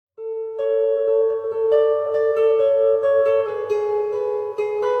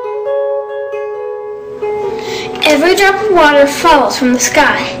Every drop of water falls from the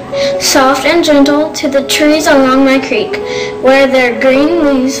sky, soft and gentle, to the trees along my creek, where their green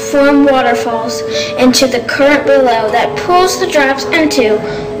leaves form waterfalls into the current below that pulls the drops into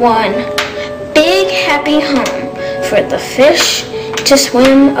one big happy home for the fish to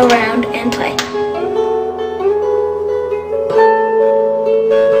swim around and play.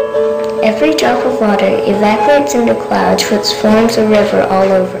 Every drop of water evaporates into clouds, which forms a river all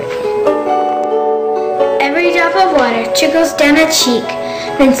over again. Every drop of water trickles down a cheek,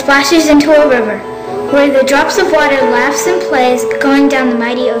 then splashes into a river, where the drops of water laughs and plays, going down the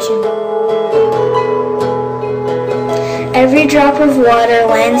mighty ocean. Every drop of water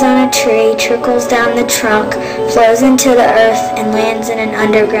lands on a tree, trickles down the trunk, flows into the earth, and lands in an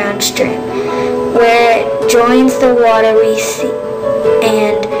underground stream, where it joins the water we see,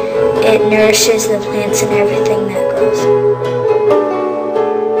 and it nourishes the plants and everything that grows.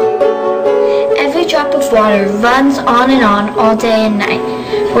 Every drop of water runs on and on all day and night.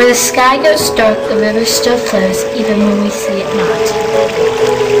 Where the sky goes dark, the river still flows, even when we see it not.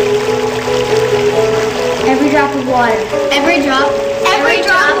 Every drop of water. Every drop. Every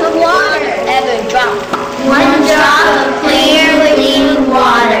drop of water. Every drop. One drop of clear